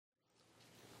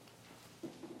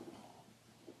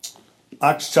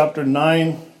Acts chapter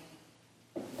 9.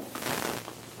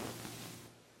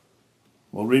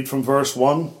 We'll read from verse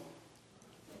 1.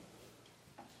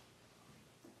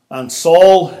 And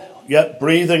Saul, yet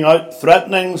breathing out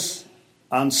threatenings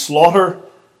and slaughter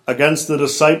against the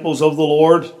disciples of the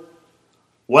Lord,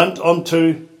 went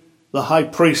unto the high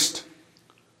priest,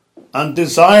 and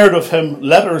desired of him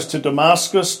letters to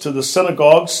Damascus, to the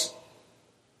synagogues,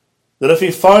 that if he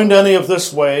found any of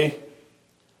this way,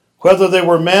 whether they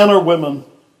were men or women,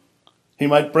 he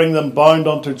might bring them bound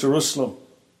unto Jerusalem.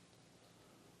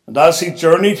 And as he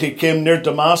journeyed, he came near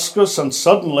Damascus, and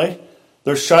suddenly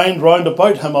there shined round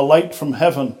about him a light from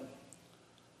heaven.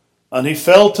 And he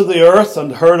fell to the earth,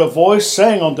 and heard a voice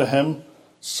saying unto him,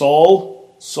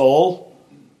 Saul, Saul,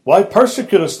 why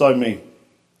persecutest thou me?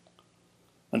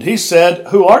 And he said,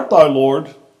 Who art thou,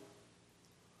 Lord?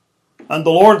 And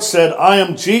the Lord said, I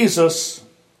am Jesus,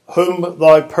 whom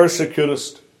thou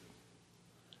persecutest.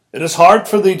 It is hard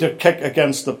for thee to kick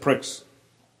against the pricks.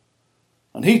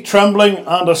 And he, trembling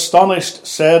and astonished,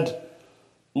 said,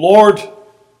 Lord,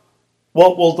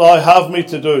 what wilt thou have me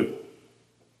to do?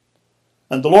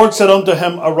 And the Lord said unto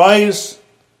him, Arise,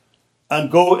 and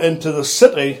go into the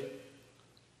city,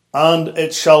 and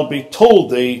it shall be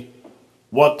told thee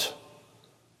what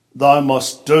thou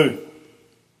must do.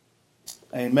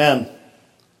 Amen.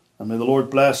 And may the Lord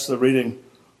bless the reading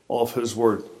of his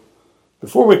word.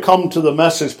 Before we come to the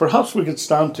message, perhaps we could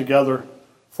stand together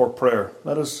for prayer.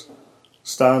 Let us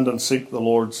stand and seek the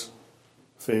Lord's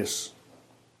face.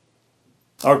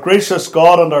 Our gracious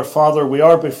God and our Father, we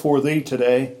are before thee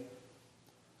today.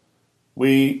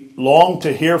 We long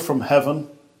to hear from heaven.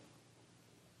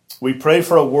 We pray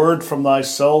for a word from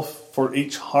thyself for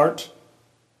each heart.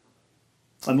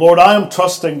 And Lord, I am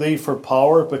trusting thee for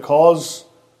power, because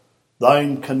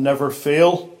thine can never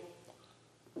fail.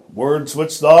 Words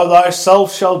which thou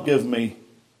thyself shalt give me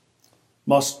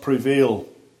must prevail.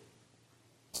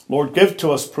 Lord, give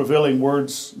to us prevailing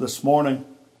words this morning.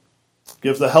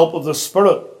 Give the help of the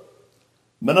Spirit.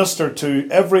 Minister to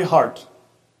every heart,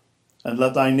 and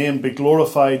let thy name be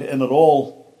glorified in it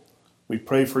all. We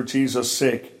pray for Jesus'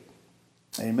 sake.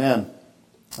 Amen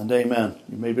and amen.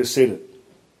 You may be seated.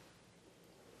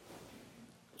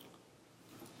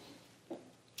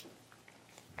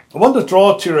 I want to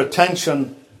draw to your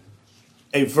attention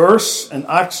a verse in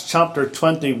Acts chapter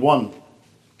 21.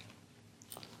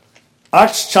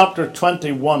 Acts chapter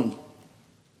 21.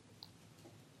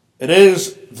 It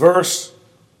is verse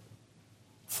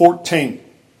 14,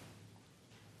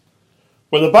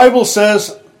 where the Bible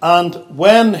says, And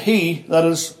when he, that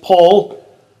is Paul,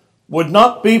 would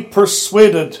not be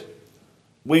persuaded,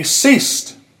 we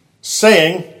ceased,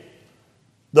 saying,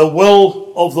 The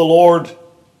will of the Lord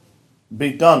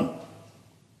be done.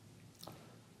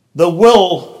 The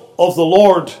will of the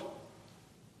Lord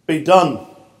be done.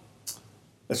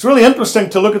 It's really interesting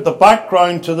to look at the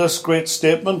background to this great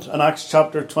statement in Acts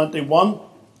chapter 21.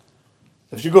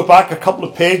 If you go back a couple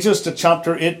of pages to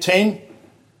chapter 18,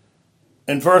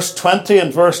 in verse 20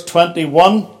 and verse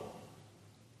 21,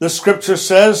 the scripture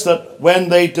says that when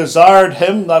they desired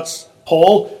him, that's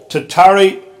Paul, to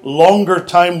tarry longer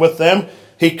time with them,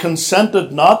 he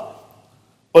consented not,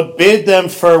 but bade them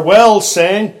farewell,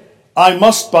 saying, I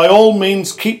must by all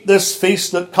means keep this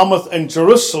feast that cometh in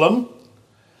Jerusalem,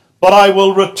 but I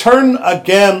will return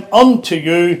again unto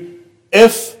you,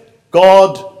 if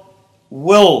God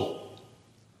will.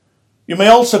 You may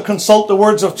also consult the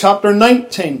words of chapter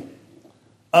 19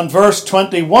 and verse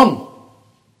 21.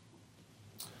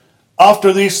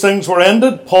 After these things were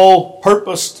ended, Paul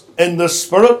purposed in the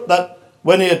Spirit that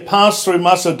when he had passed through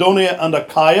Macedonia and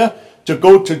Achaia, to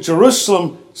go to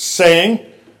Jerusalem, saying,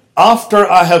 After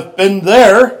I have been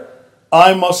there,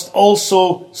 I must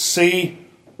also see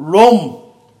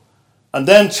Rome. And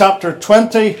then chapter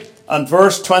 20 and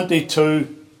verse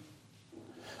 22.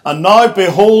 And now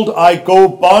behold, I go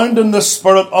bound in the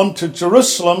Spirit unto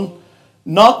Jerusalem,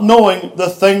 not knowing the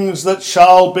things that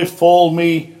shall befall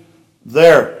me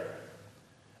there.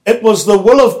 It was the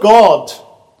will of God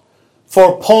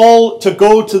for Paul to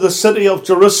go to the city of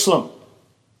Jerusalem.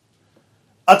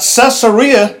 At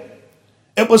Caesarea,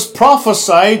 it was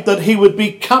prophesied that he would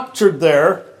be captured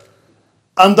there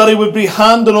and that he would be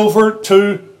handed over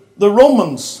to the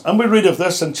Romans. And we read of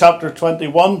this in chapter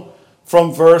 21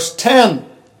 from verse 10.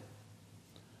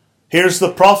 Here's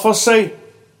the prophecy.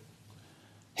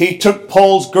 He took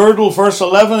Paul's girdle, verse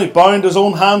 11, he bound his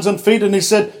own hands and feet, and he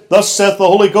said, Thus saith the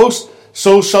Holy Ghost,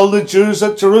 so shall the Jews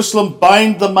at Jerusalem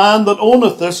bind the man that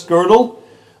owneth this girdle,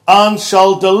 and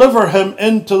shall deliver him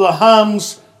into the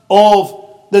hands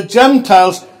of the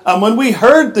Gentiles. And when we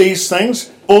heard these things,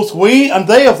 both we and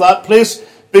they of that place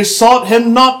besought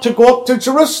him not to go up to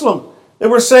Jerusalem. They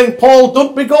were saying, Paul,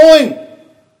 don't be going.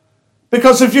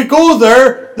 Because if you go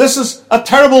there, this is a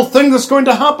terrible thing that's going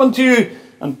to happen to you.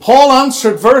 And Paul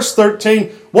answered, verse 13,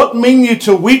 what mean you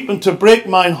to weep and to break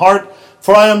mine heart?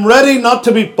 For I am ready not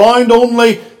to be bound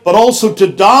only, but also to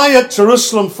die at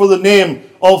Jerusalem for the name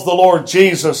of the Lord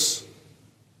Jesus.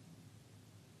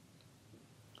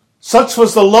 Such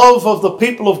was the love of the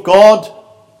people of God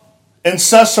in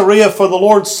Caesarea for the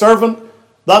Lord's servant,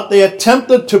 that they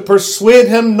attempted to persuade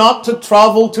him not to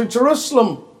travel to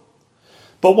Jerusalem.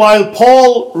 But while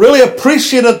Paul really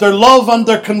appreciated their love and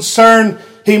their concern,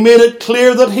 he made it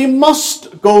clear that he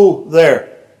must go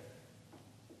there.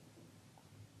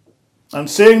 And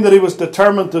seeing that he was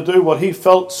determined to do what he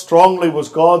felt strongly was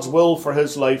God's will for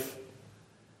his life,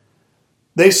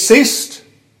 they ceased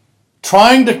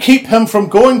trying to keep him from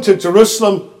going to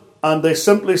Jerusalem, and they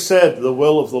simply said, the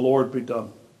will of the Lord be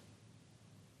done.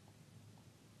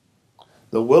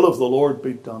 The will of the Lord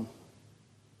be done.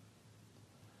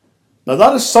 Now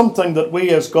that is something that we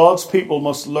as God's people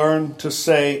must learn to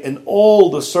say in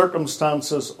all the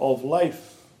circumstances of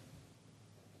life.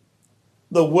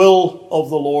 The will of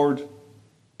the Lord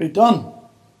be done.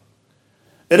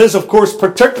 It is, of course,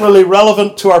 particularly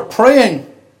relevant to our praying.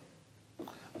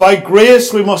 By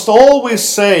grace, we must always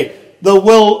say, the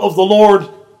will of the Lord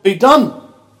be done.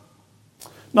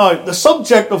 Now, the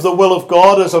subject of the will of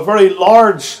God is a very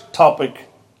large topic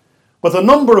with a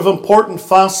number of important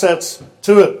facets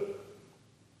to it.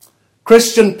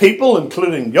 Christian people,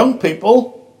 including young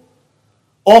people,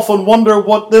 often wonder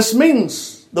what this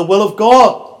means, the will of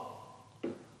God.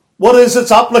 What is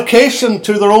its application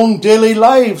to their own daily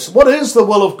lives? What is the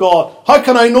will of God? How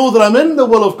can I know that I'm in the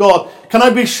will of God? Can I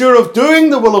be sure of doing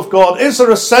the will of God? Is there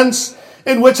a sense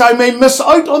in which I may miss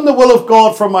out on the will of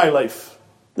God for my life?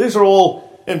 These are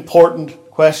all important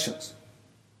questions.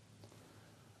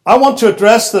 I want to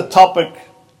address the topic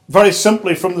very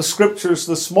simply from the scriptures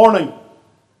this morning.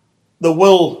 The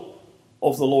will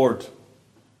of the Lord.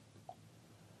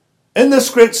 In this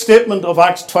great statement of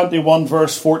Acts 21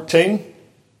 verse 14,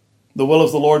 the will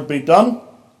of the Lord be done,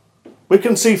 we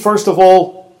can see first of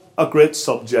all a great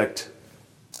subject.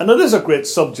 And it is a great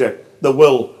subject, the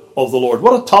will of the Lord.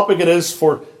 What a topic it is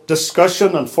for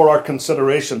discussion and for our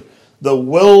consideration. The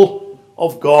will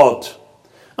of God.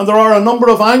 And there are a number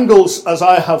of angles, as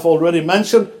I have already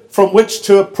mentioned, from which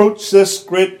to approach this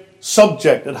great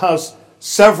subject. It has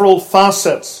several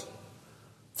facets.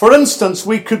 For instance,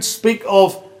 we could speak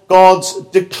of God's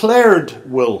declared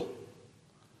will.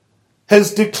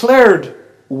 His declared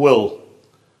will.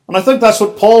 And I think that's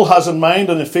what Paul has in mind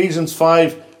in Ephesians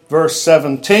 5 verse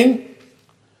 17.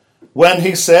 When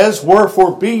he says,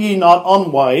 wherefore be ye not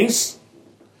unwise,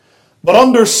 but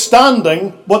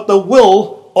understanding what the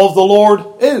will of the Lord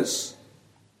is.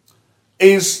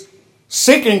 He's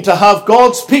seeking to have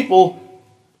God's people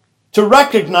to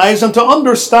recognize and to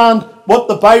understand what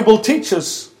the Bible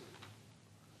teaches.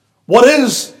 What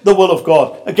is the will of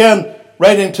God? Again,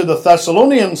 writing to the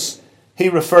Thessalonians, he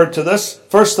referred to this.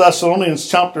 1 Thessalonians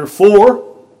chapter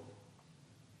 4,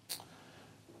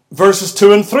 verses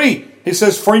 2 and 3. He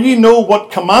says, for ye know what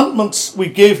commandments we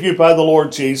gave you by the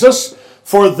Lord Jesus,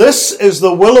 for this is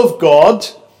the will of God,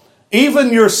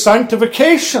 even your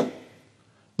sanctification,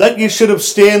 that ye should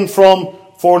abstain from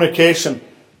fornication.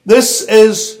 This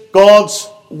is God's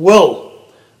will.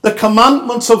 The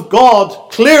commandments of God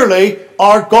clearly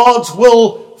are God's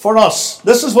will for us.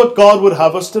 This is what God would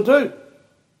have us to do.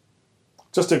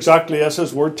 Just exactly as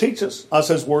his word teaches, as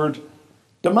his word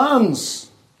demands.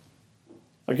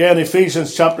 Again,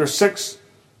 Ephesians chapter 6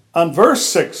 and verse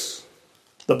 6,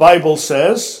 the Bible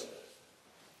says,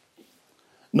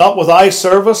 not with eye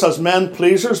service as men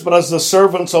pleasers, but as the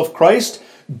servants of Christ,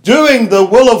 doing the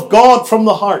will of God from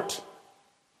the heart.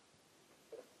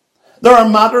 There are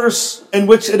matters in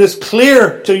which it is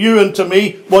clear to you and to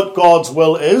me what God's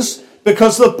will is,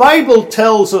 because the Bible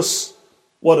tells us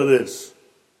what it is.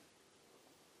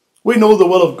 We know the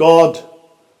will of God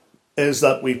is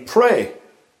that we pray.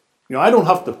 You know, I don't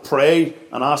have to pray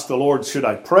and ask the Lord, should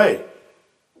I pray?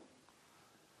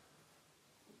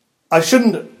 I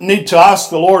shouldn't need to ask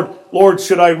the Lord, Lord,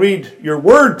 should I read your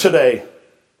word today?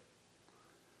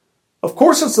 Of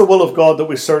course it's the will of God that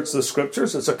we search the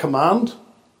scriptures. It's a command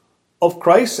of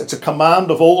Christ. It's a command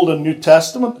of Old and New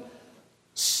Testament.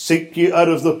 Seek ye out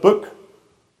of the book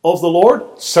of the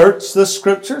Lord. Search the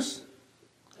scriptures.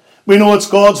 We know it's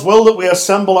God's will that we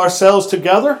assemble ourselves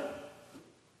together.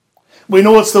 We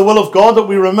know it's the will of God that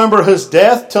we remember his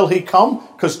death till he come,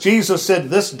 because Jesus said,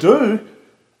 this do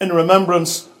in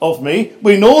remembrance of me.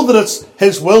 We know that it's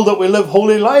his will that we live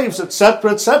holy lives,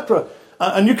 etc., etc.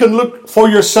 And you can look for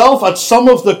yourself at some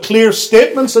of the clear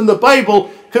statements in the Bible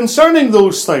concerning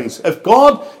those things. If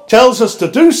God tells us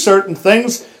to do certain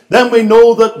things, then we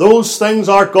know that those things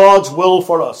are God's will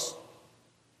for us.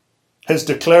 His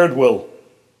declared will.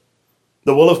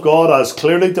 The will of God as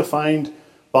clearly defined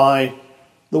by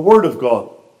the Word of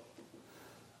God.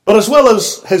 But as well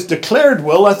as his declared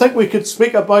will, I think we could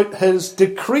speak about his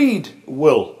decreed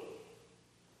will.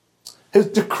 His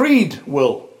decreed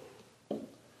will.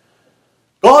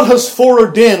 God has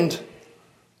foreordained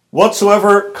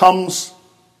whatsoever comes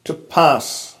to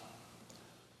pass,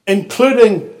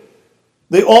 including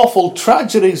the awful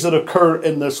tragedies that occur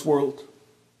in this world.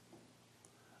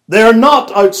 They are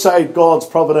not outside God's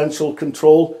providential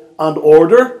control and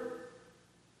order.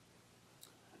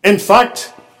 In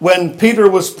fact, when Peter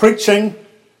was preaching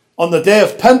on the day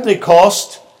of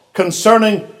Pentecost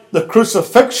concerning the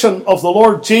crucifixion of the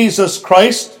Lord Jesus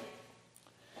Christ,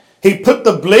 he put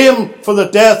the blame for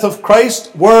the death of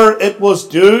Christ where it was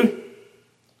due.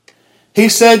 He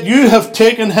said, "You have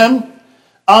taken him,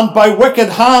 and by wicked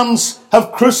hands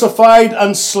have crucified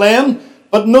and slain."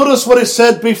 But notice what he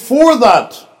said before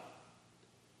that.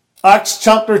 Acts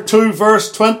chapter 2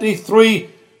 verse 23.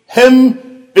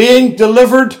 "Him being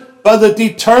delivered by the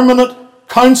determinate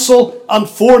counsel and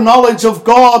foreknowledge of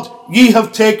God, ye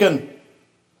have taken,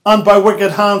 and by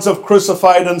wicked hands have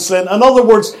crucified and slain." In other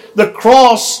words, the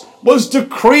cross was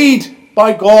decreed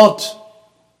by God.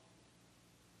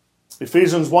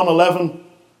 Ephesians 1:11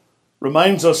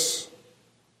 reminds us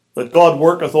that God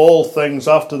worketh all things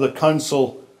after the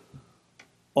counsel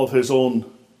of his own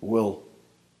will.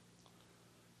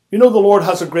 You know, the Lord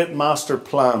has a great master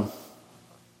plan,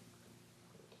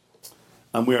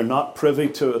 and we are not privy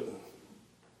to it.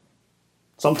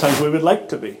 Sometimes we would like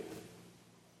to be.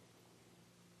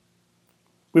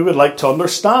 We would like to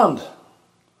understand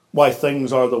why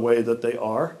things are the way that they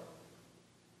are.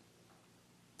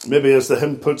 Maybe, as the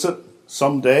hymn puts it,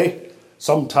 someday,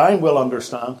 sometime we'll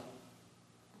understand.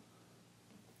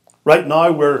 Right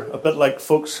now we're a bit like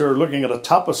folks who are looking at a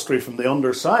tapestry from the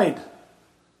underside.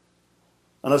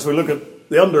 And as we look at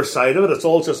the underside of it, it's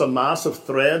all just a mass of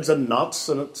threads and knots,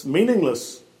 and it's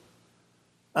meaningless.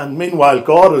 And meanwhile,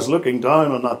 God is looking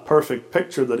down on that perfect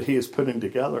picture that he is putting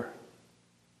together.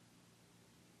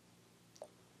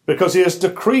 Because he has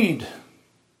decreed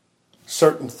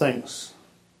certain things.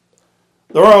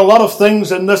 There are a lot of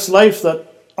things in this life that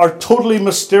are totally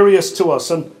mysterious to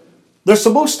us, and they're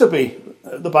supposed to be.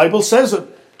 The Bible says it.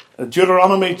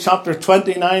 Deuteronomy chapter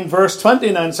 29 verse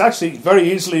 29. It's actually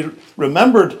very easily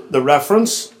remembered, the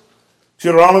reference.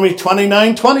 Deuteronomy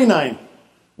 29:29.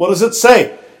 What does it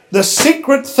say? "The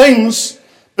secret things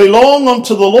belong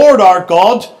unto the Lord our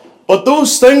God, but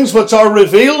those things which are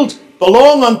revealed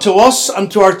belong unto us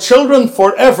and to our children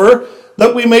forever,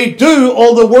 that we may do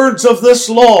all the words of this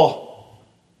law."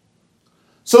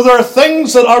 So there are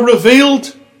things that are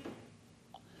revealed,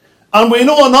 and we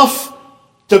know enough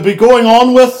to be going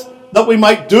on with, that we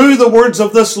might do the words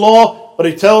of this law, but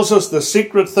he tells us the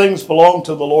secret things belong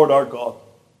to the Lord our God.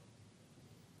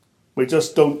 We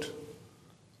just don't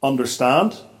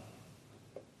understand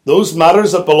those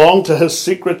matters that belong to his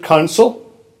secret counsel,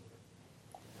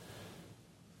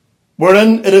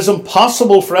 wherein it is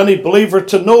impossible for any believer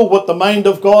to know what the mind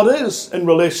of God is in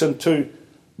relation to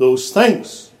those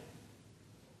things.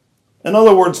 In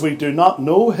other words, we do not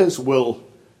know his will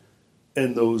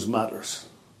in those matters.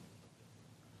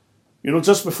 You know,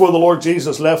 just before the Lord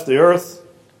Jesus left the earth,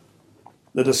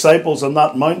 the disciples on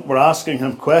that mount were asking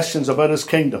him questions about his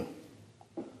kingdom.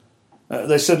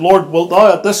 They said, "Lord, wilt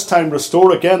thou at this time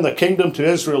restore again the kingdom to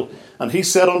Israel?" And he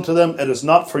said unto them, "It is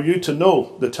not for you to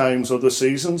know the times or the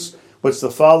seasons which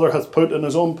the Father hath put in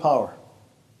his own power."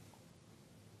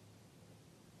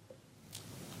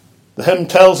 The hymn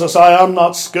tells us, "I am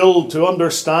not skilled to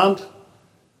understand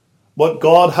what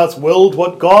God hath willed,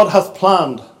 what God hath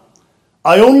planned.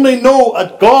 I only know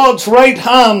at God's right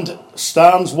hand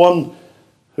stands one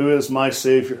who is my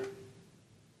Saviour."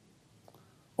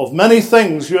 Of many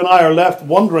things, you and I are left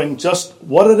wondering just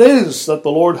what it is that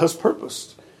the Lord has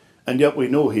purposed. And yet we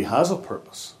know he has a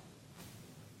purpose.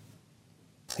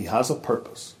 He has a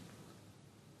purpose.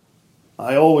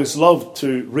 I always love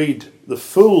to read the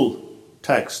full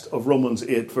text of Romans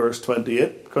 8 verse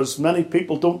 28, because many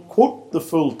people don't quote the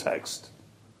full text.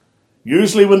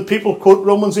 Usually when people quote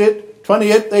Romans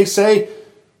 8:28, they say,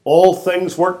 "All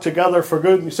things work together for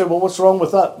good." And you say, "Well, what's wrong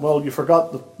with that?" Well, you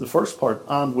forgot the first part.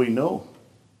 And we know.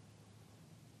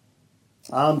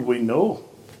 And we know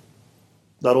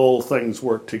that all things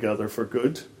work together for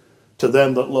good to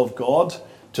them that love God,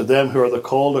 to them who are the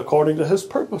called according to his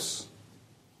purpose.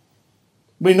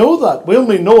 We know that. We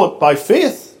only know it by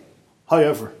faith.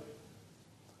 however.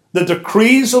 The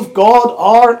decrees of God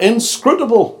are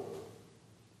inscrutable.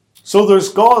 So there's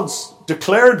God's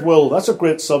declared will. That's a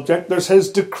great subject. There's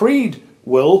his decreed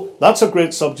will. That's a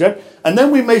great subject. And then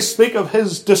we may speak of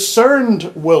his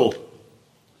discerned will.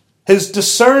 His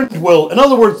discerned will. In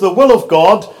other words, the will of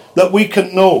God that we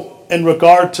can know in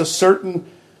regard to certain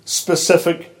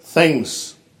specific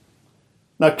things.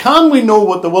 Now, can we know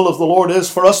what the will of the Lord is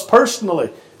for us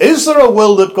personally? Is there a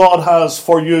will that God has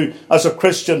for you as a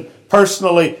Christian,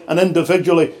 personally and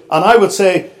individually? And I would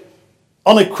say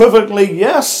unequivocally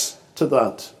yes to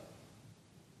that.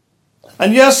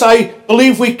 And yes, I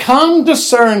believe we can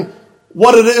discern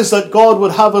what it is that God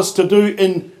would have us to do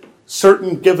in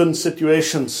certain given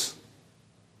situations.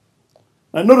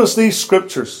 Now notice these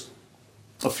scriptures,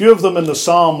 a few of them in the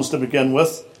Psalms to begin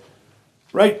with.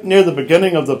 Right near the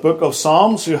beginning of the book of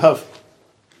Psalms, you have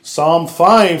Psalm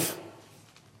 5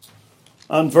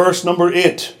 and verse number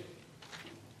 8.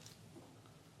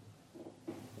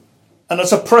 And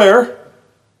it's a prayer,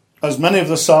 as many of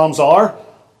the Psalms are.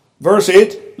 Verse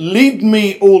 8, lead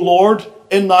me, O Lord,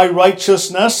 in thy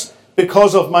righteousness,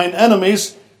 because of mine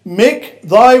enemies. Make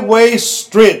thy way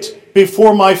straight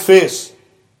before my face.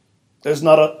 Is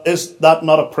that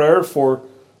not a prayer for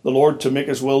the Lord to make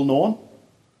his will known?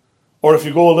 Or if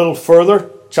you go a little further,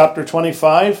 chapter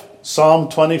 25, Psalm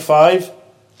 25,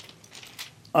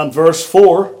 and verse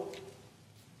 4.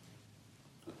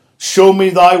 Show me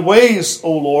thy ways,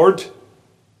 O Lord.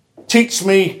 Teach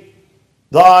me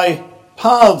thy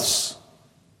paths.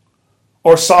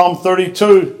 Or Psalm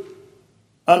 32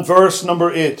 and verse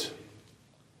number 8.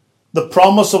 The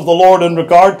promise of the Lord in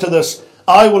regard to this: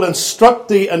 I will instruct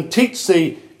thee and teach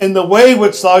thee in the way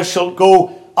which thou shalt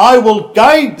go. I will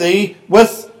guide thee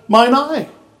with mine eye.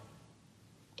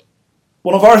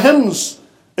 One of our hymns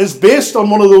is based on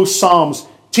one of those psalms.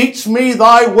 Teach me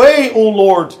thy way, O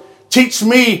Lord. Teach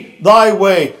me thy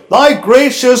way. Thy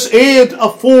gracious aid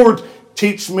afford.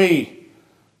 Teach me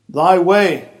thy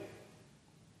way.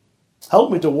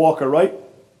 Help me to walk aright,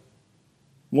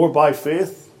 more by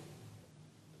faith,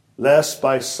 less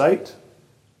by sight.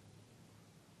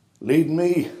 Lead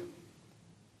me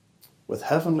with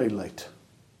heavenly light.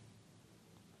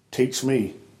 Teach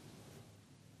me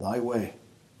thy way.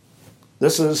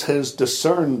 This is his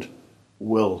discerned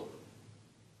will.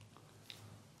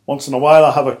 Once in a while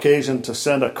I have occasion to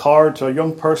send a card to a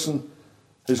young person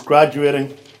who's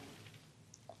graduating,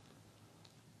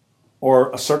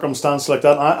 or a circumstance like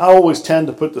that. I always tend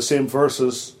to put the same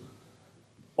verses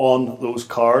on those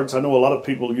cards. I know a lot of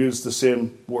people use the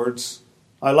same words.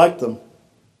 I like them.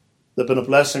 They've been a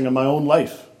blessing in my own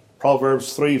life.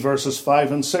 Proverbs 3 verses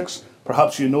 5 and 6.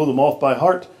 Perhaps you know them off by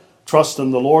heart. Trust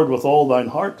in the Lord with all thine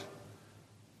heart,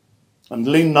 and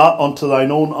lean not unto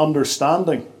thine own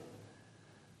understanding.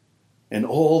 In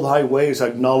all thy ways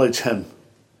acknowledge him,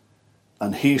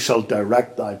 and he shall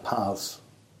direct thy paths.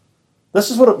 This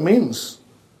is what it means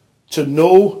to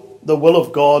know the will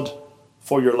of God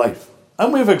for your life.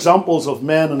 And we have examples of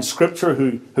men in Scripture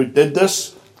who did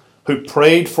this, who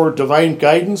prayed for divine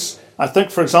guidance. I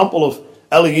think, for example, of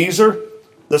Eliezer,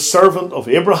 the servant of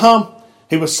Abraham.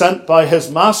 He was sent by his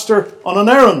master on an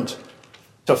errand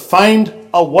to find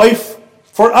a wife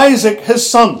for Isaac, his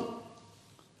son.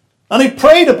 And he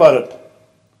prayed about it.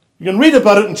 You can read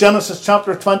about it in Genesis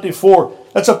chapter 24.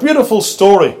 It's a beautiful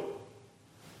story.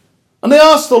 And he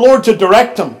asked the Lord to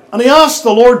direct him, and he asked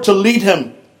the Lord to lead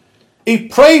him. He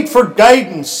prayed for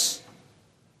guidance,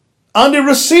 and he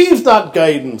received that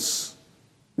guidance.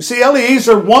 You see,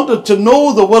 Eliezer wanted to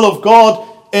know the will of God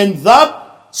in that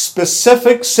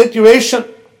specific situation.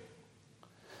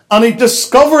 And he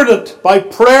discovered it by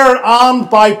prayer and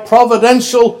by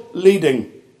providential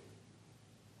leading.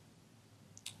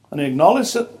 And he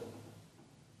acknowledged it.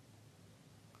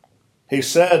 He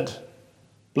said,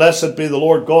 Blessed be the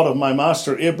Lord God of my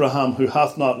master Abraham, who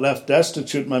hath not left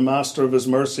destitute my master of his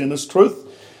mercy and his truth.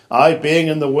 I, being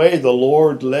in the way, the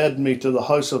Lord led me to the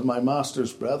house of my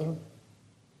master's brethren.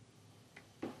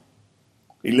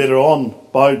 He later on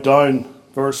bowed down,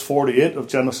 verse 48 of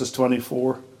Genesis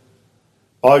 24.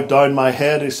 Bowed down my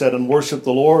head, he said, and worshipped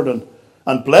the Lord,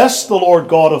 and blessed the Lord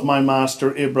God of my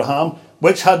master Abraham,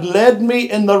 which had led me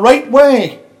in the right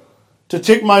way to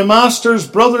take my master's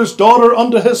brother's daughter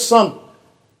unto his son.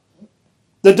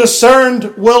 The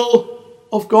discerned will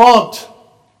of God.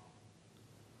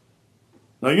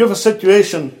 Now you have a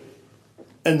situation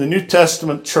in the New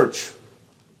Testament church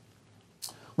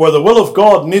where the will of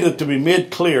God needed to be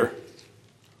made clear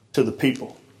to the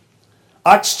people.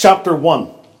 Acts chapter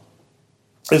 1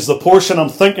 is the portion I'm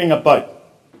thinking about.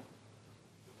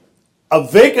 A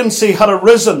vacancy had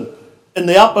arisen in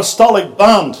the apostolic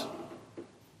band.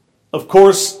 Of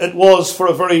course, it was for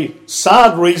a very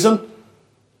sad reason.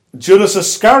 Judas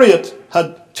Iscariot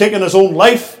had taken his own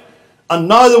life, and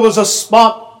now there was a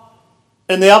spot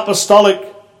in the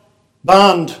apostolic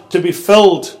band to be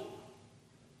filled.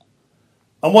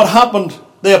 And what happened?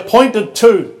 They appointed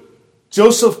two,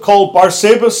 Joseph called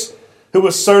Barsabas, who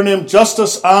was surnamed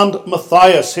Justus, and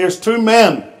Matthias. Here's two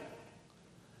men.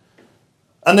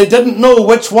 And they didn't know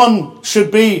which one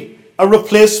should be a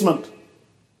replacement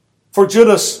for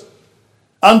Judas.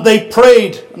 And they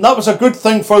prayed, and that was a good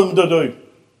thing for them to do.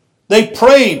 They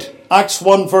prayed, Acts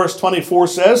 1 verse 24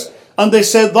 says, and they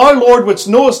said, Thou, Lord, which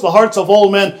knowest the hearts of all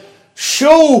men,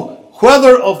 show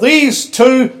whether of these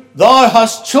two thou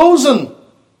hast chosen.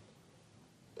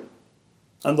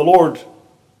 And the Lord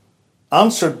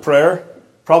answered prayer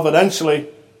providentially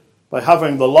by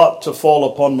having the lot to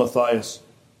fall upon Matthias.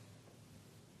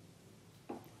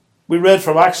 We read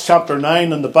from Acts chapter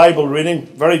 9 in the Bible reading,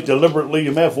 very deliberately.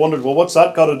 You may have wondered, well, what's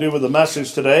that got to do with the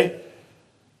message today?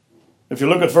 If you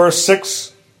look at verse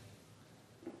 6,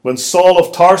 when Saul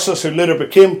of Tarsus, who later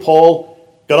became Paul,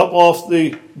 got up off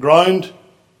the ground,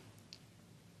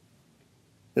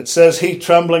 it says, he,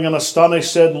 trembling and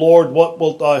astonished, said, Lord, what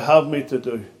wilt thou have me to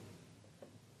do?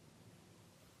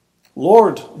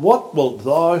 Lord, what wilt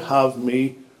thou have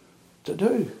me to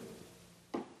do?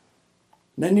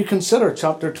 And then you consider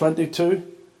chapter 22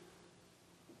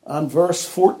 and verse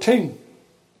 14.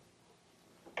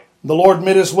 The Lord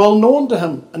made his will known to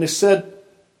him, and he said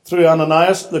through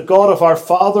Ananias, the God of our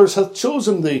fathers hath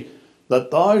chosen thee, that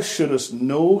thou shouldest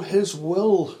know his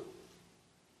will.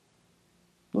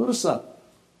 Notice that.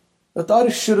 That thou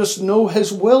shouldest know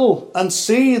his will, and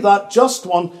see that just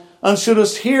one, and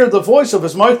shouldest hear the voice of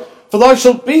his mouth, for thou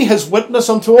shalt be his witness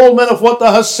unto all men of what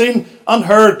thou hast seen and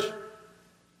heard.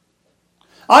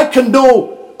 I can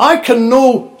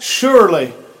know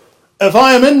surely, if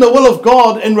I am in the will of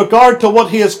God in regard to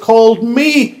what he has called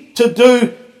me to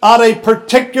do at a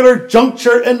particular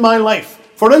juncture in my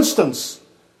life. For instance,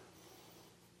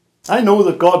 I know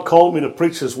that God called me to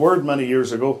preach his word many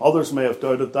years ago. Others may have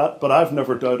doubted that, but I've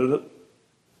never doubted it.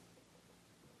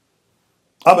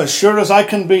 I'm as sure as I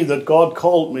can be that God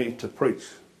called me to preach.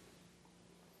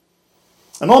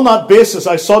 And on that basis,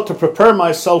 I sought to prepare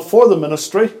myself for the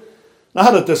ministry. I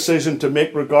had a decision to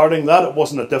make regarding that. It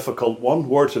wasn't a difficult one,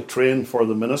 where to train for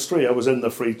the ministry. I was in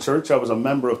the Free Church. I was a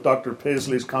member of Dr.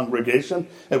 Paisley's congregation.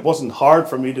 It wasn't hard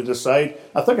for me to decide,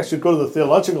 I think I should go to the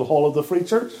theological hall of the Free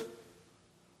Church.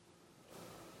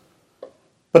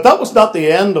 But that was not the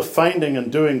end of finding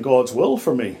and doing God's will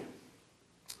for me.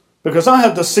 Because I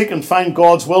had to seek and find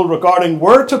God's will regarding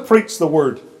where to preach the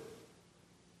word.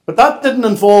 But that didn't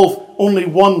involve only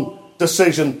one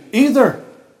decision either.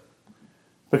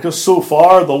 Because so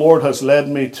far the Lord has led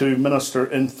me to minister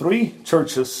in 3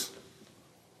 churches.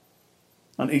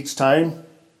 And each time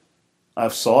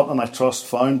I've sought and I trust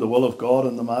found the will of God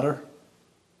in the matter.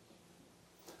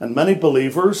 And many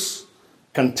believers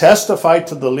can testify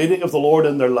to the leading of the Lord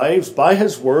in their lives by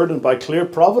his word and by clear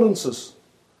providences.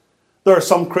 There are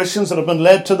some Christians that have been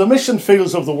led to the mission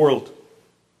fields of the world.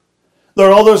 There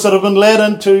are others that have been led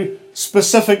into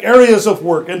specific areas of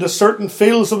work, into certain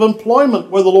fields of employment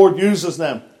where the Lord uses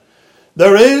them.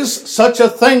 There is such a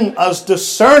thing as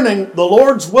discerning the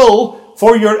Lord's will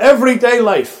for your everyday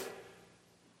life.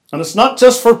 And it's not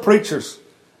just for preachers.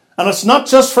 And it's not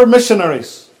just for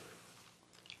missionaries.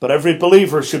 But every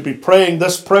believer should be praying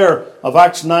this prayer of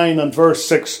Acts 9 and verse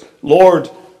 6. Lord,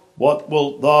 what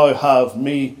wilt thou have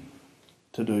me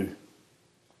to do?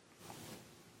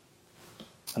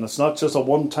 And it's not just a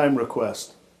one-time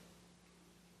request.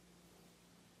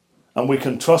 And we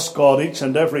can trust God each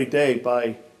and every day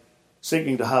by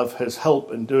seeking to have his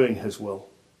help in doing his will.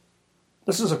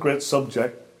 This is a great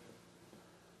subject.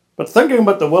 But thinking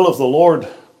about the will of the Lord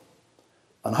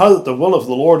and how that the will of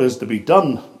the Lord is to be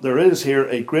done, there is here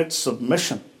a great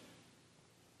submission.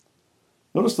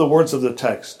 Notice the words of the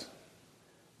text.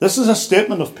 This is a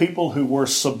statement of people who were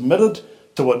submitted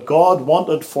to what God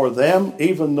wanted for them,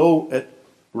 even though it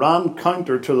ran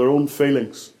counter to their own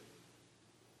feelings.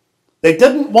 They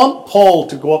didn't want Paul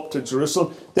to go up to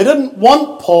Jerusalem. They didn't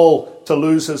want Paul to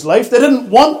lose his life. They didn't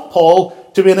want Paul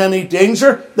to be in any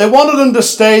danger. They wanted him to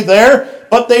stay there,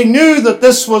 but they knew that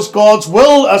this was God's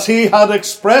will as he had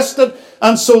expressed it,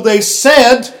 and so they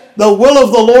said, the will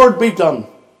of the Lord be done.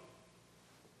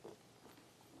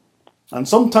 And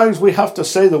sometimes we have to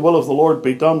say the will of the Lord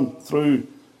be done through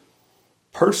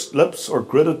pursed lips or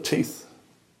gritted teeth.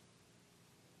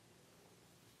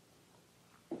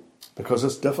 Because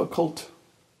it's difficult,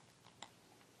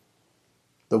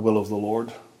 the will of the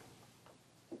Lord.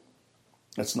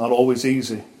 It's not always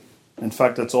easy. In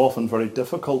fact, it's often very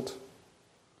difficult.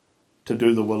 to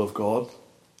do the will of God.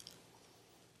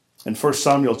 In 1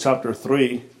 Samuel chapter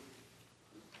 3,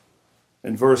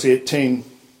 in verse 18,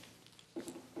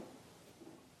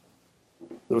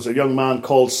 there was a young man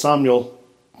called Samuel,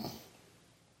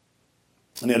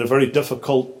 and he had a very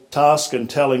difficult task in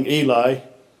telling Eli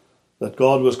that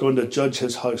God was going to judge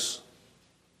his house.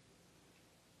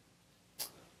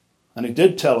 And he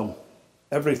did tell him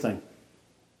everything.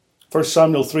 1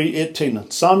 Samuel 3:18.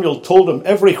 And Samuel told him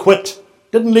every whit,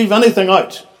 didn't leave anything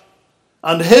out,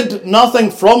 and hid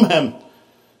nothing from him.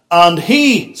 And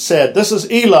he said, this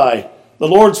is Eli, the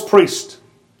Lord's priest,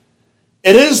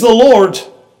 it is the Lord,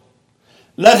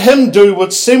 let him do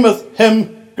what seemeth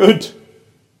him good.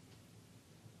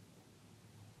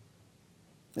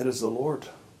 It is the Lord.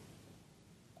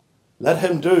 Let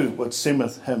him do what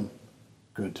seemeth him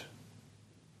good.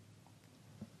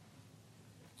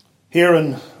 Here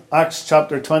in Acts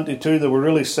chapter 22, they were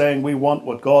really saying we want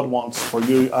what God wants for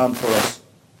you and for us.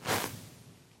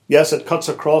 Yes, it cuts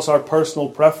across our personal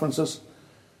preferences.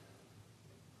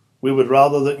 We would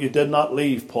rather that you did not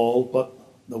leave, Paul, but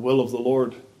the will of the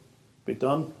Lord be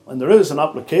done. And there is an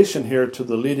application here to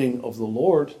the leading of the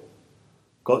Lord,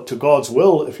 to God's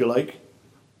will, if you like,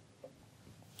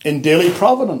 in daily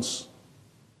providence.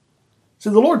 See,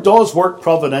 the Lord does work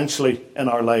providentially in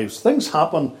our lives. Things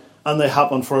happen, and they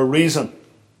happen for a reason.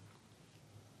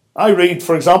 I read,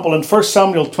 for example, in 1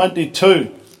 Samuel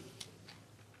 22,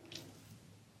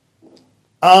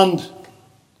 and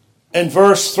in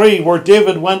verse 3, where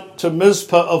David went to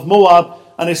Mizpah of Moab,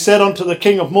 and he said unto the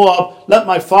king of Moab, let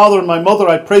my father and my mother,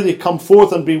 I pray thee, come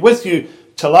forth and be with you,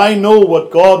 till I know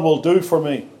what God will do for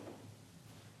me.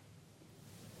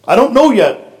 I don't know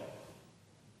yet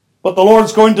what the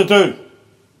Lord's going to do.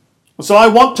 So I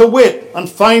want to wait and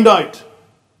find out.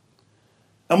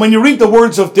 And when you read the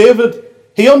words of David,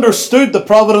 he understood the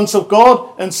providence of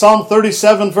God in Psalm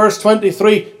 37 verse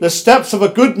 23. The steps of a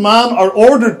good man are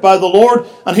ordered by the Lord,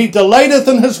 and he delighteth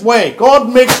in his way.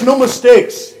 God makes no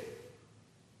mistakes.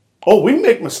 Oh, we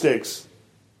make mistakes.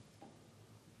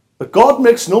 But God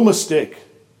makes no mistake.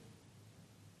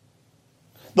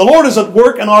 The Lord is at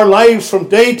work in our lives from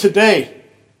day to day.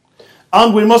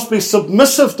 And we must be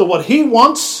submissive to what he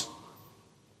wants,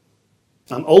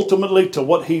 and ultimately to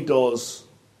what he does.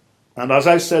 And as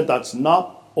I said, that's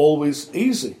not always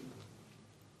easy.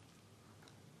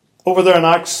 Over there in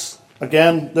Acts,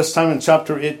 again, this time in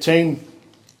chapter 18,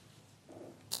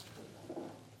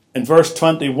 in verse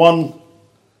 21,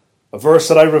 a verse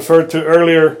that I referred to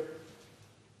earlier,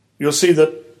 you'll see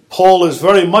that Paul is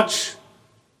very much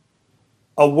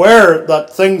aware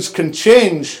that things can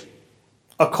change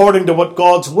according to what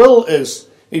God's will is.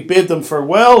 He bade them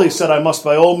farewell. He said, I must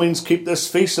by all means keep this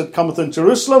feast that cometh in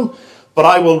Jerusalem, but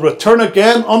I will return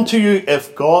again unto you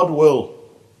if God will.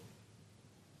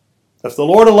 If the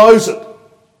Lord allows it.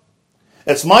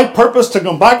 It's my purpose to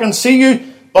come back and see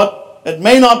you, but it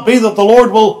may not be that the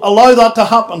Lord will allow that to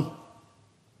happen.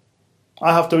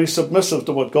 I have to be submissive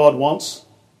to what God wants.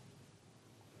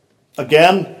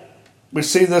 Again, we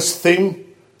see this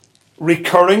theme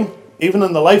recurring even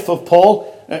in the life of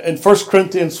Paul in 1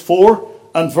 Corinthians 4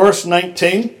 and verse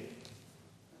 19.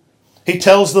 He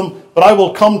tells them, but I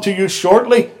will come to you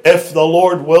shortly, if the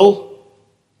Lord will.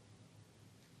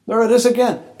 There it is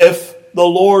again, if the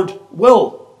Lord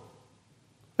will.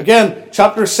 Again,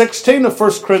 chapter 16 of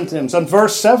 1 Corinthians and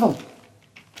verse 7.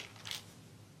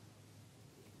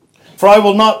 For I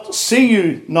will not see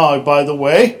you now by the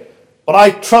way, but I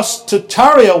trust to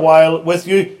tarry a while with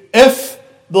you, if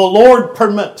the Lord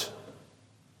permit.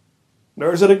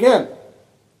 There's it again.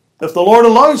 If the Lord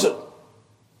allows it.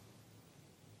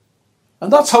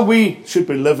 And that's how we should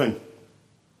be living.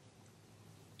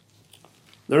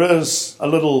 There is a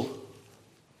little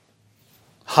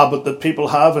habit that people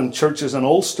have in churches in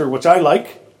Ulster, which I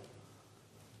like.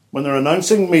 When they're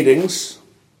announcing meetings,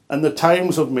 and the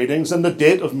times of meetings, and the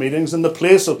date of meetings, and the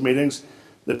place of meetings,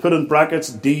 they put in brackets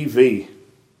DV.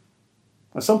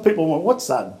 Now some people went, what's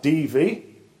that, DV?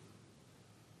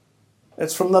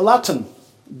 It's from the Latin,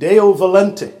 Deo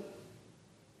Volente.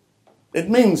 It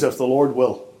means if the Lord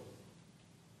will.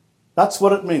 That's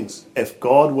what it means, if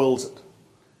God wills it.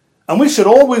 And we should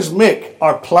always make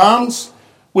our plans,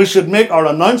 we should make our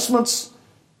announcements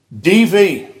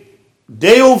DV,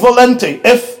 Deo Volente,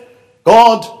 if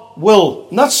God will.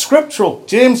 And that's scriptural.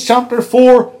 James chapter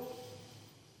 4,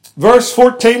 verse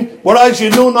 14, whereas you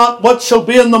know not what shall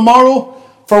be in the morrow,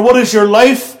 for what is your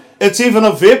life? It's even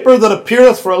a vapour that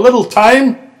appeareth for a little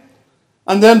time,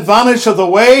 and then vanisheth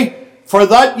away. For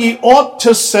that ye ought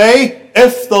to say,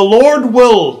 if the Lord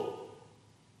will,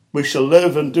 we shall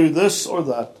live and do this or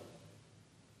that.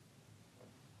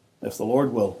 If the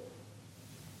Lord will.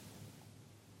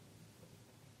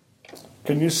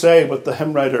 Can you say with the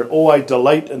hymn writer, "Oh, I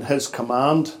delight in his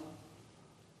command,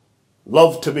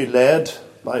 love to be led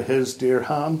by his dear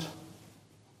hand.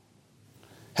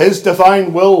 His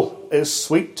divine will is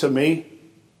sweet to me,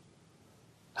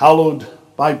 hallowed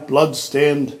by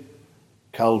blood-stained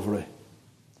Calvary."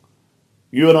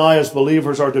 You and I as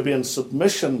believers are to be in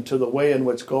submission to the way in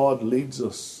which God leads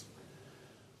us.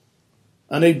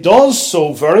 And he does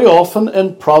so very often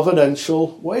in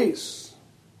providential ways.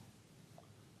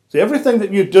 See, everything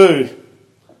that you do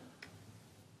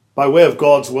by way of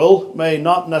God's will may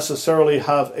not necessarily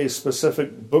have a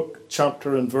specific book,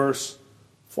 chapter, and verse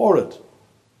for it.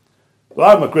 Well,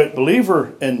 I'm a great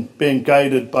believer in being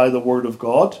guided by the Word of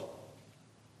God.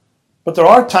 But there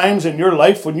are times in your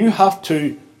life when you have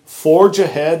to forge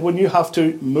ahead, when you have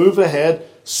to move ahead,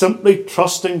 simply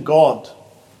trusting God.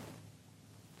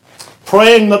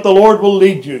 Praying that the Lord will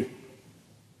lead you.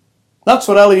 That's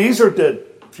what Eliezer did.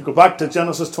 If you go back to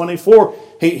Genesis 24,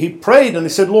 he prayed and he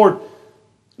said, "Lord,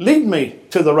 lead me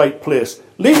to the right place.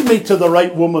 Lead me to the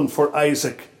right woman for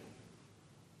Isaac."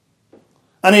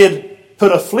 And he had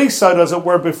put a fleece out, as it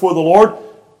were, before the Lord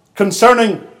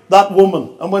concerning that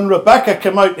woman. And when Rebekah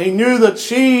came out, he knew that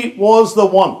she was the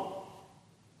one.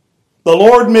 The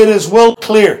Lord made his will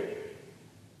clear.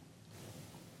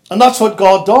 And that's what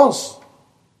God does.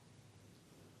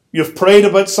 You've prayed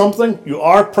about something. You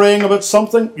are praying about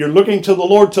something. You're looking to the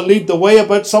Lord to lead the way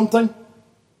about something.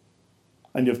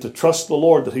 And you have to trust the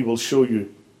Lord that he will show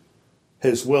you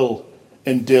his will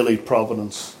in daily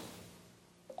providence.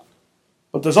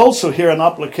 But there's also here an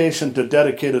application to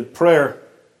dedicated prayer.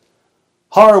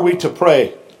 How are we to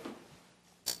pray?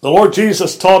 The Lord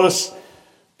Jesus taught us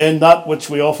in that which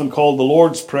we often call the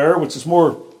Lord's Prayer, which is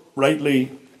more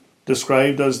rightly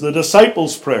described as the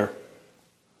disciples' prayer.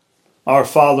 Our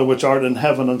Father which art in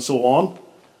heaven, and so on.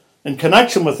 In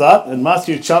connection with that, in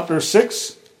Matthew chapter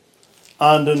 6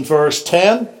 and in verse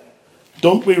 10,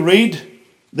 don't we read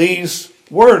these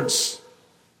words?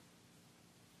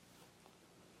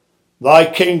 "Thy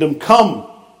kingdom come,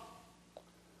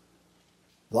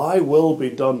 thy will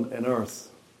be done in earth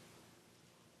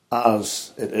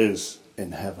as it is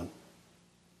in heaven."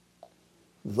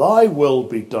 Thy will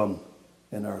be done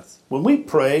in earth. When we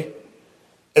pray,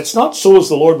 it's not so as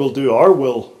the Lord will do our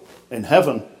will in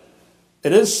heaven.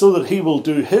 It is so that he will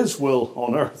do his will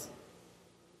on earth.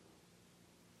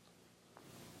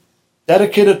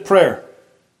 Dedicated prayer.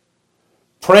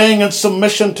 Praying in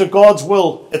submission to God's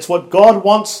will. It's what God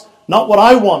wants, not what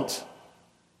I want.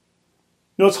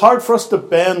 You know, it's hard for us to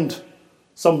bend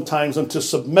sometimes and to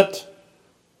submit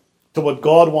to what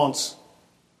God wants.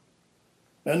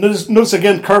 And notice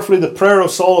again carefully the prayer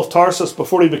of Saul of Tarsus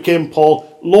before he became Paul.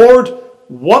 "Lord,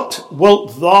 what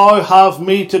wilt thou have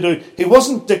me to do?" He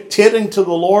wasn't dictating to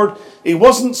the Lord. He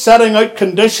wasn't setting out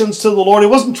conditions to the Lord. He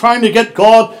wasn't trying to get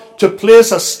God to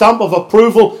place a stamp of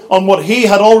approval on what he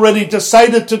had already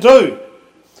decided to do.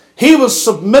 He was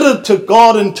submitted to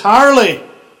God entirely.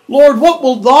 "Lord, what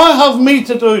wilt thou have me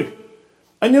to do?"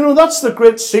 And you know, that's the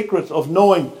great secret of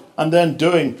knowing and then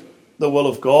doing the will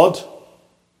of God.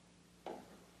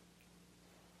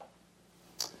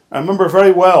 I remember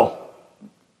very well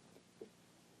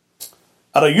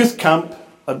at a youth camp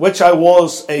at which I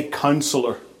was a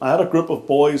counsellor. I had a group of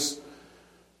boys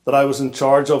that I was in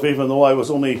charge of, even though I was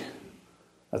only,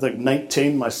 I think,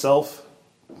 19 myself.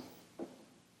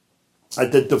 I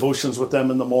did devotions with them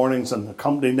in the mornings and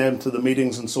accompanied them to the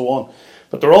meetings and so on.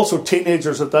 But there were also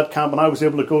teenagers at that camp, and I was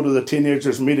able to go to the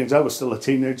teenagers' meetings. I was still a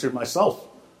teenager myself.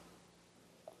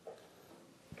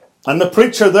 And the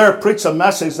preacher there preached a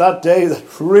message that day that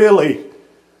really,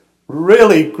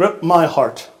 really gripped my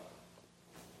heart.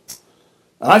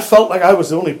 And I felt like I was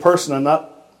the only person in that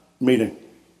meeting.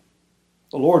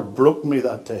 The Lord broke me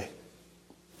that day.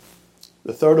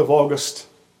 The 3rd of August,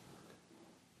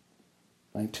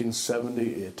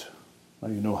 1978. Now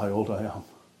you know how old I am.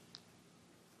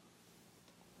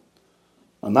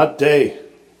 And that day,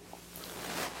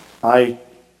 I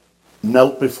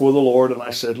knelt before the Lord and I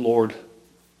said, "Lord,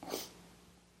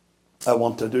 I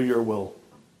want to do your will."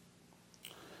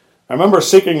 I remember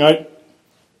seeking out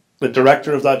the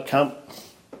director of that camp,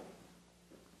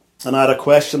 and I had a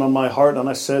question on my heart, and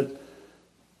I said,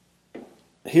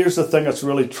 "Here's the thing that's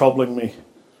really troubling me.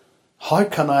 How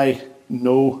can I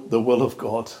know the will of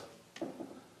God?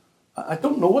 I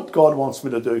don't know what God wants me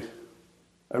to do.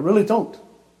 I really don't.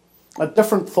 I have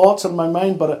different thoughts in my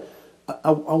mind, but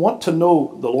I want to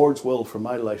know the Lord's will for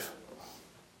my life."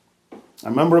 I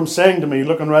remember him saying to me,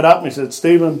 looking right at me, he said,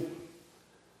 "Stephen,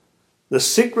 the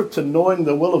secret to knowing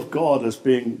the will of God is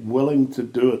being willing to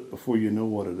do it before you know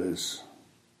what it is."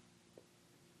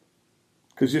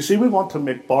 Because you see, we want to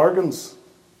make bargains.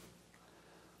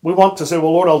 We want to say,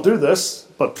 well, Lord, I'll do this,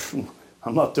 but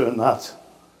I'm not doing that.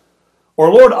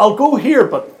 Or, Lord, I'll go here,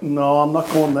 but no, I'm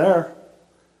not going there.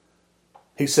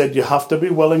 He said, you have to be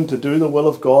willing to do the will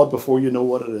of God before you know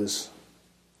what it is.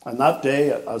 And that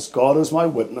day, as God is my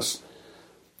witness,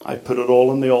 I put it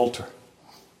all on the altar.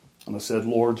 And I said,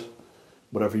 Lord,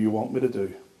 whatever you want me to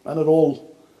do. And it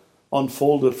all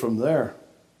unfolded from there.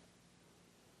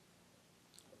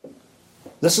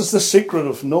 This is the secret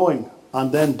of knowing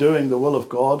and then doing the will of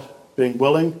God, being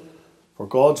willing for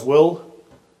God's will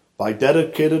by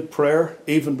dedicated prayer,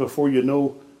 even before you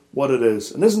know what it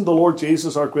is. And isn't the Lord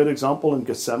Jesus our great example in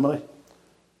Gethsemane?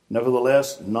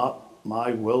 Nevertheless, not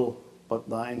my will, but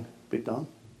thine be done.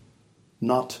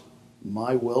 Not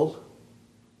my will.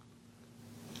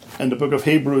 In the book of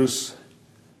Hebrews,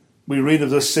 we read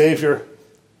of the Saviour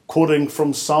quoting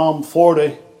from Psalm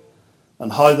 40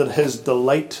 and how that his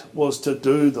delight was to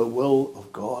do the will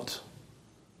of God.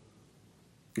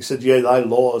 He said, yea, thy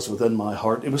law is within my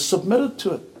heart. He was submitted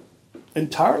to it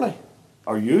entirely.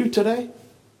 Are you today?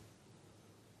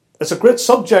 It's a great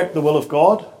subject, the will of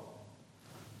God.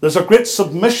 There's a great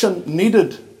submission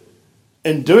needed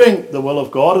in doing the will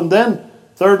of God. And then,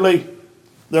 thirdly,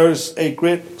 there's a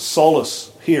great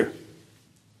solace here.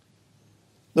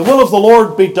 The will of the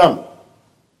Lord be done.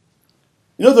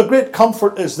 You know, the great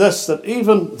comfort is this, that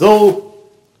even though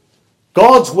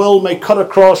God's will may cut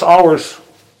across ours,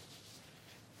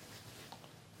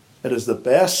 it is the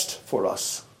best for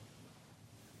us.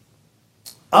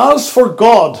 As for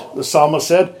God, the psalmist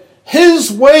said,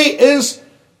 his way is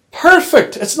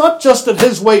perfect. It's not just that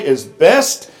his way is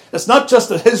best. It's not just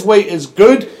that his way is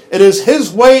good. It is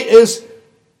his way is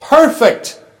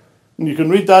perfect. And you can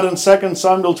read that in 2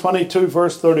 Samuel 22,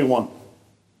 verse 31.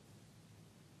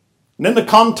 And in the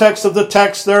context of the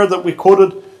text there that we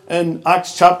quoted in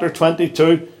Acts chapter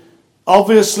 22,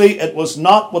 obviously it was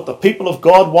not what the people of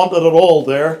God wanted at all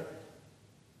there.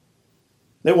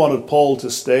 They wanted Paul to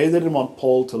stay. They didn't want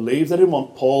Paul to leave. They didn't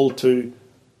want Paul to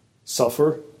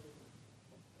suffer.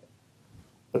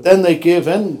 But then they gave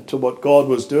in to what God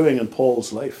was doing in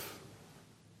Paul's life.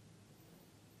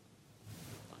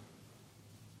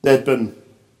 They'd been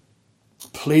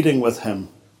pleading with him.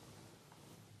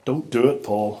 Don't do it,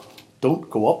 Paul. Don't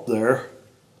go up there.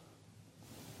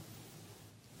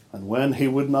 And when he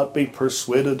would not be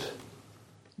persuaded,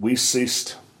 we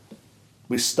ceased.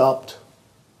 We stopped,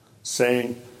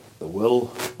 saying, the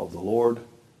will of the Lord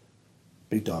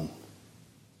be done.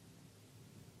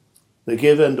 They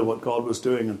gave in to what God was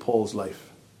doing in Paul's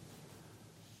life.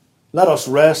 Let us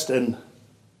rest in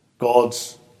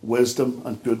God's wisdom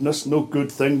and goodness. No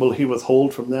good thing will he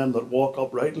withhold from them that walk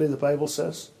uprightly, the Bible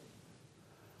says.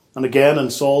 And again, in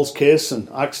Saul's case in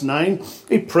Acts 9,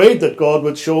 he prayed that God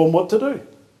would show him what to do.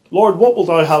 Lord, what wilt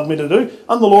thou have me to do?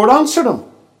 And the Lord answered him.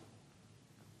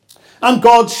 And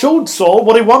God showed Saul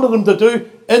what he wanted him to do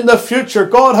in the future.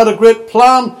 God had a great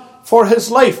plan for his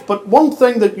life. But one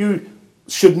thing that you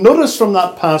should notice from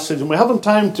that passage, and we haven't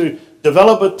time to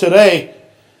develop it today,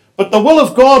 but the will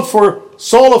of God for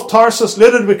Saul of Tarsus,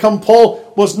 later to become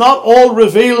Paul, was not all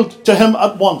revealed to him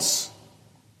at once.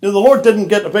 You know, the Lord didn't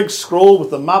get a big scroll with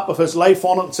the map of his life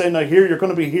on it and say, now here, you're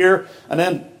going to be here, and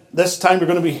then this time you're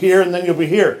going to be here, and then you'll be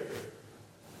here.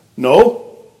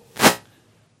 No.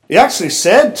 He actually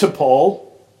said to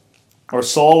Paul, or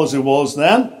Saul as he was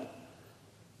then,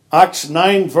 Acts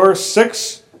 9 verse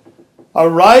 6,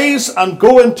 arise and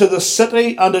go into the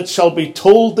city, and it shall be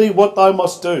told thee what thou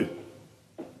must do.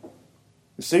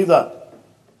 You see that?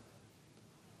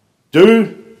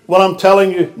 Do what I'm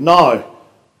telling you now.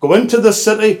 Go into the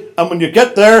city, and when you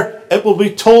get there, it will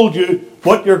be told you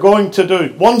what you're going to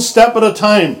do. One step at a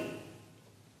time.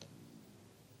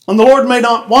 And the Lord may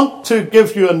not want to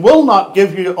give you and will not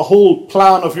give you a whole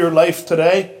plan of your life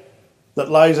today that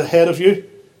lies ahead of you.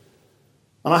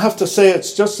 And I have to say,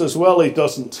 it's just as well he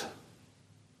doesn't.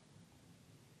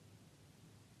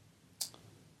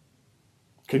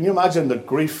 Can you imagine the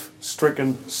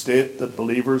grief-stricken state that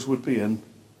believers would be in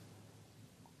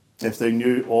if they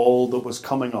knew all that was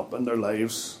coming up in their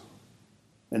lives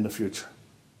in the future?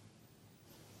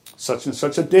 Such and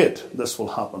such a date, this will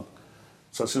happen.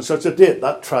 Such and such a date,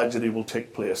 that tragedy will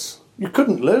take place. You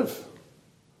couldn't live.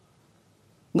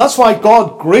 And that's why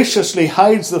God graciously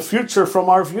hides the future from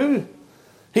our view.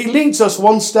 He leads us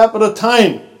one step at a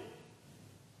time.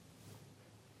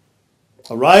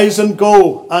 Arise and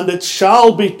go, and it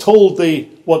shall be told thee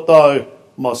what thou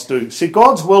must do. See,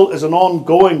 God's will is an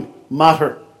ongoing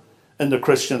matter in the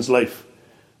Christian's life.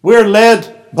 We're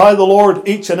led by the Lord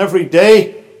each and every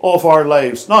day of our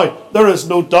lives. Now, there is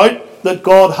no doubt that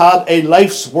God had a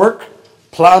life's work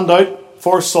planned out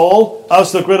for Saul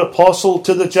as the great apostle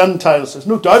to the Gentiles. There's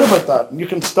no doubt about that. And you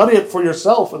can study it for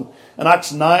yourself in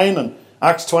Acts 9 and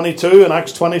Acts 22 and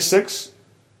Acts 26.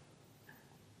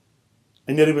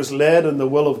 And yet he was led in the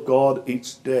will of God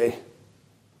each day.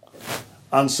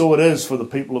 And so it is for the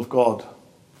people of God.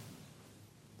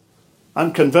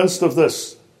 I'm convinced of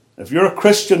this. If you're a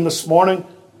Christian this morning,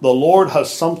 the Lord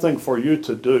has something for you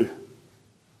to do.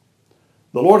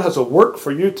 The Lord has a work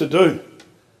for you to do.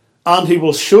 And he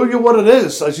will show you what it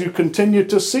is as you continue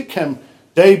to seek him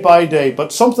day by day.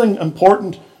 But something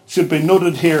important should be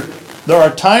noted here. There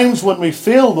are times when we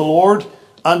fail the Lord,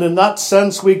 and in that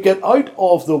sense we get out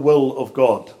of the will of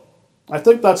God. I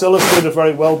think that's illustrated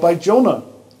very well by Jonah.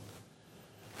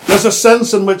 There's a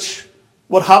sense in which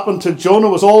what happened to Jonah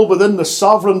was all within the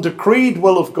sovereign decreed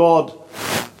will of God.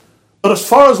 But as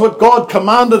far as what God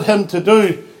commanded him to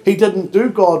do, he didn't do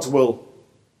God's will.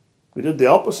 He did the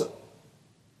opposite.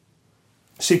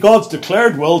 See, God's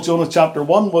declared will, Jonah chapter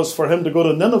 1, was for him to go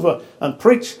to Nineveh and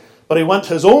preach. But he went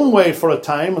his own way for a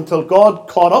time until God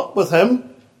caught up with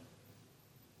him.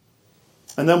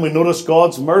 And then we notice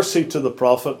God's mercy to the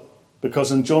prophet,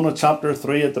 because in Jonah chapter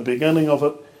 3, at the beginning of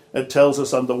it, it tells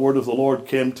us, and the word of the Lord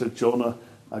came to Jonah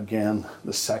again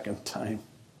the second time.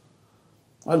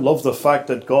 I love the fact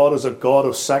that God is a God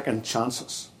of second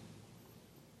chances.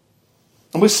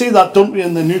 And we see that, don't we,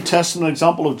 in the New Testament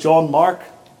example of John Mark.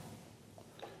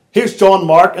 Here's John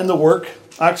Mark in the work.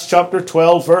 Acts chapter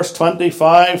 12, verse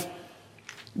 25,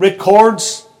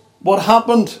 records what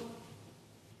happened.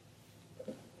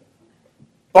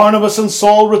 Barnabas and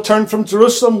Saul returned from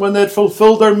Jerusalem when they had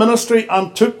fulfilled their ministry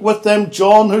and took with them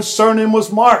John, whose surname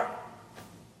was Mark.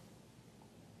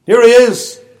 Here he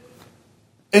is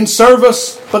in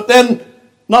service, but then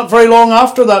not very long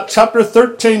after that, chapter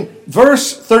 13,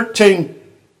 verse 13,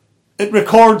 it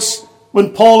records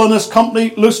when Paul and his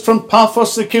company loosed from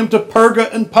Paphos, they came to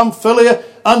Perga in Pamphylia,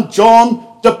 and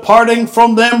John, departing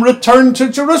from them, returned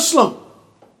to Jerusalem.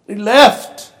 He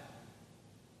left.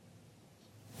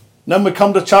 Then we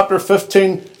come to chapter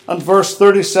 15 and verse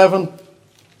 37.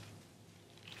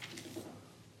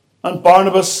 And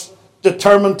Barnabas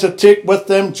determined to take with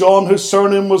them John, whose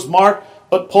surname was Mark,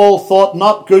 but Paul thought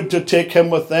not good to take him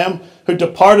with them, who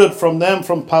departed from them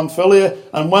from Pamphylia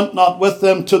and went not with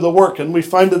them to the work. And we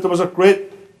find that there was a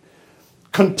great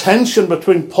contention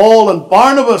between Paul and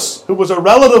Barnabas, who was a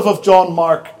relative of John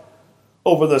Mark,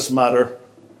 over this matter.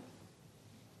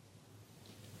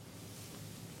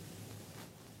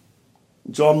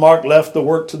 John Mark left the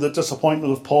work to the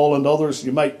disappointment of Paul and others.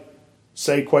 You might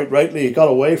say quite rightly, he got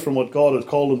away from what God had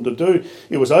called him to do.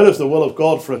 He was out of the will of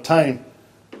God for a time.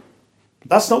 But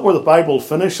that's not where the Bible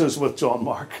finishes with John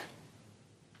Mark.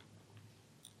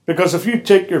 Because if you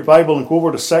take your Bible and go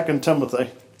over to 2 Timothy,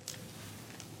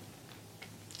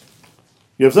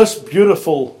 you have this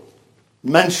beautiful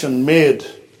mention made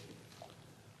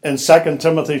in 2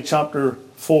 Timothy chapter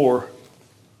 4,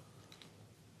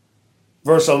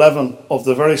 verse 11 of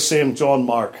the very same John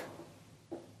Mark.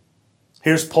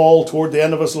 Here's Paul toward the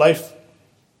end of his life.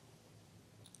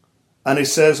 And he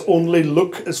says, "Only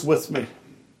Luke is with me.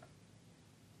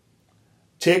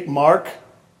 Take Mark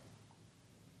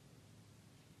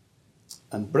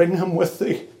and bring him with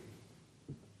thee,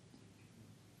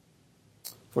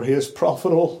 for he is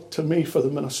profitable to me for the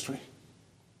ministry."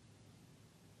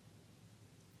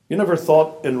 You never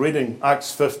thought in reading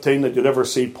Acts 15 that you'd ever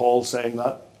see Paul saying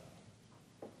that.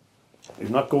 He's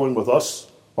not going with us,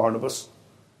 Barnabas.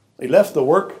 He left the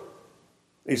work.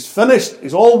 He's finished.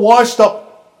 He's all washed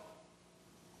up.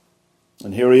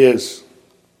 And here he is.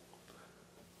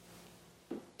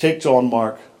 Take John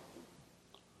Mark.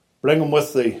 Bring him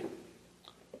with thee,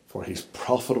 for he's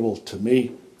profitable to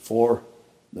me for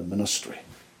the ministry.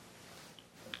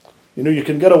 You know, you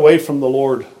can get away from the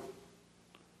Lord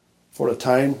for a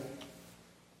time.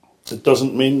 It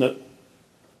doesn't mean that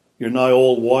you're now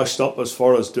all washed up as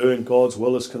far as doing God's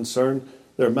will is concerned.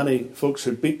 There are many folks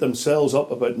who beat themselves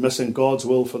up about missing God's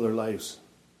will for their lives.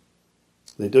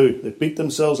 They do. They beat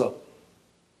themselves up.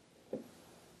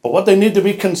 But what they need to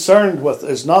be concerned with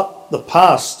is not the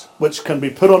past, which can be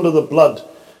put under the blood.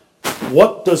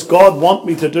 What does God want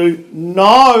me to do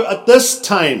now at this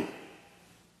time?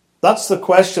 That's the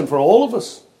question for all of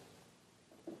us.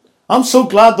 I'm so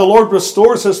glad the Lord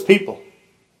restores his people.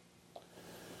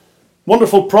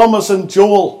 Wonderful promise in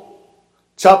Joel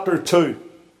chapter 2,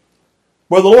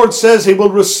 where the Lord says he will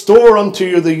restore unto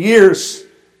you the years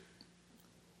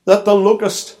that the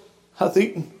locust hath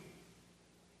eaten.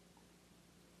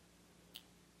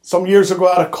 Some years ago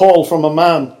I had a call from a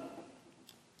man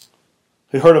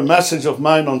who heard a message of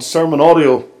mine on sermon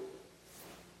audio.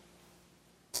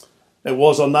 It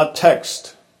was on that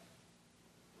text,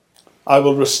 I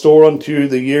will restore unto you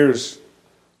the years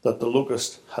that the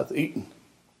locust hath eaten.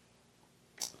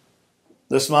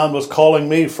 This man was calling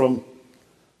me from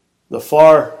the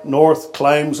far north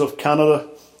climes of Canada.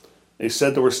 He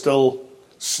said there were still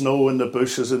snow in the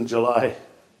bushes in July.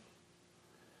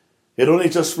 He'd only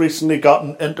just recently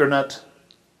gotten internet.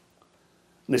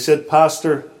 And he said,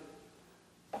 "Pastor,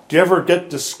 do you ever get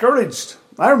discouraged?"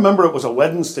 I remember it was a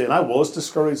Wednesday and I was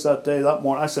discouraged that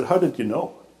morning. I said, "How did you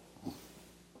know?"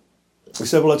 He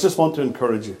said, "Well, I just want to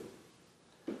encourage you."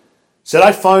 He said,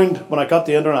 when I got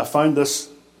the internet, I found this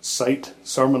site,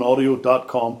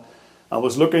 sermonaudio.com. I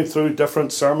was looking through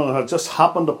different sermons and I just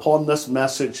happened upon this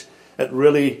message. It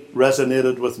really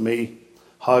resonated with me.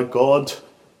 How God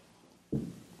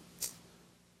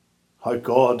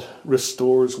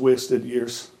restores wasted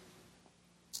years.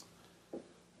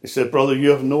 He said, "Brother, you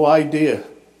have no idea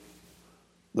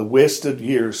the wasted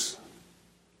years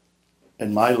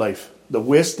in my life, the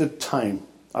wasted time.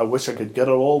 I wish I could get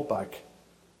it all back."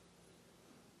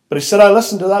 But he said, "I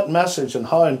listened to that message and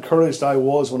how encouraged I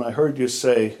was when I heard you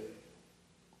say,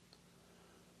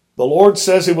 the Lord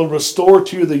says he will restore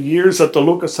to you the years that the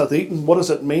locust hath eaten." What does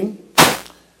it mean?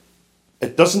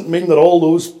 It doesn't mean that all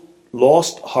those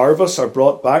lost harvests are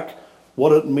brought back.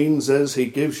 What it means is he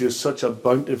gives you such a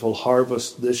bountiful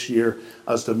harvest this year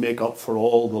as to make up for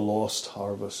all the lost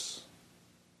harvests.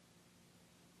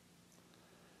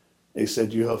 He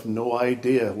said, "You have no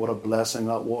idea what a blessing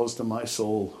that was to my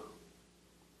soul."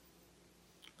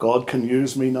 God can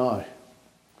use me now.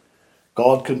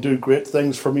 God can do great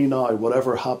things for me now,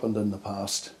 whatever happened in the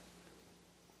past.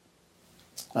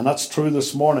 And that's true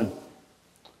this morning.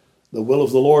 The will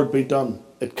of the Lord be done.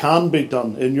 It can be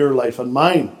done in your life and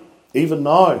mine, even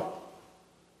now,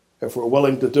 if we're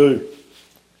willing to do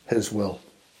his will.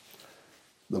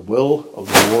 The will of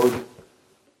the Lord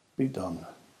be done.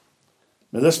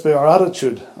 May this be our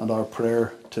attitude and our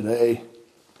prayer today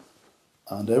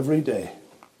and every day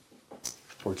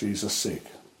for Jesus' sake.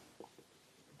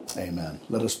 Amen.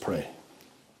 Let us pray.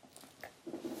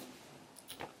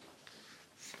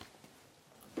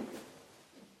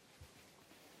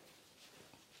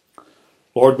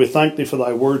 Lord, we thank thee for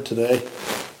thy word today.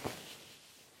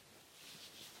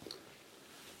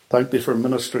 Thank thee for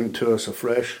ministering to us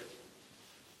afresh.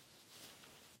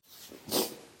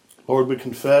 Lord, we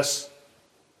confess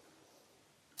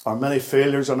our many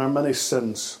failures and our many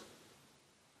sins.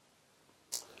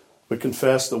 We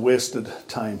confess the wasted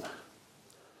time.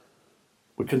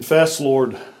 We confess,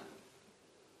 Lord,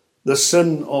 the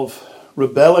sin of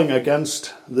rebelling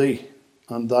against thee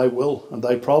and thy will and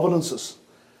thy providences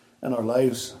in our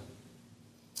lives.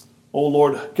 Oh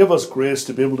Lord, give us grace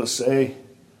to be able to say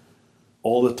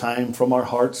all the time from our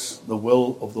hearts, the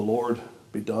will of the Lord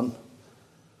be done.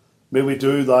 May we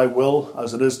do thy will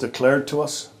as it is declared to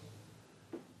us.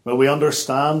 May we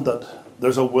understand that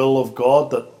there's a will of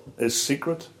God that is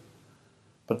secret,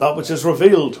 but that which is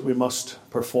revealed we must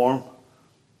perform.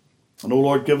 And, O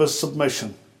Lord, give us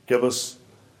submission. Give us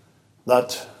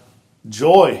that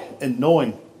joy in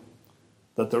knowing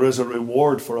that there is a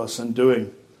reward for us in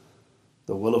doing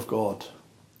the will of God.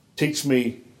 Teach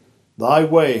me thy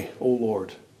way, O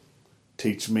Lord.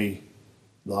 Teach me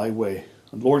thy way.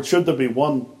 And Lord, should there be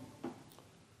one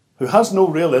who has no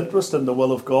real interest in the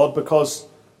will of God because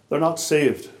they're not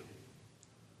saved,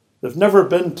 they've never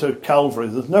been to Calvary,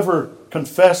 they've never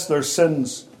confessed their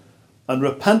sins and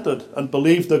repented and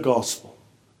believed the gospel.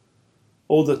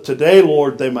 Oh, that today,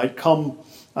 Lord, they might come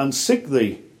and seek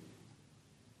thee,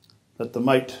 that they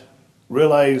might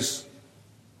realize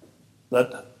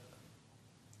that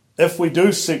if we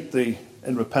do seek thee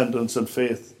in repentance and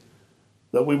faith,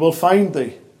 that we will find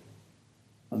thee,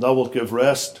 and thou wilt give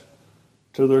rest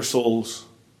to their souls.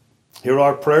 Hear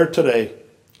our prayer today.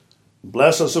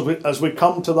 Bless us as we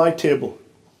come to thy table.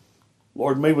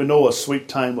 Lord, may we know a sweet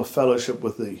time of fellowship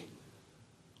with thee.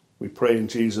 We pray in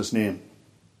Jesus' name.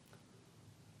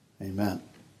 Amen.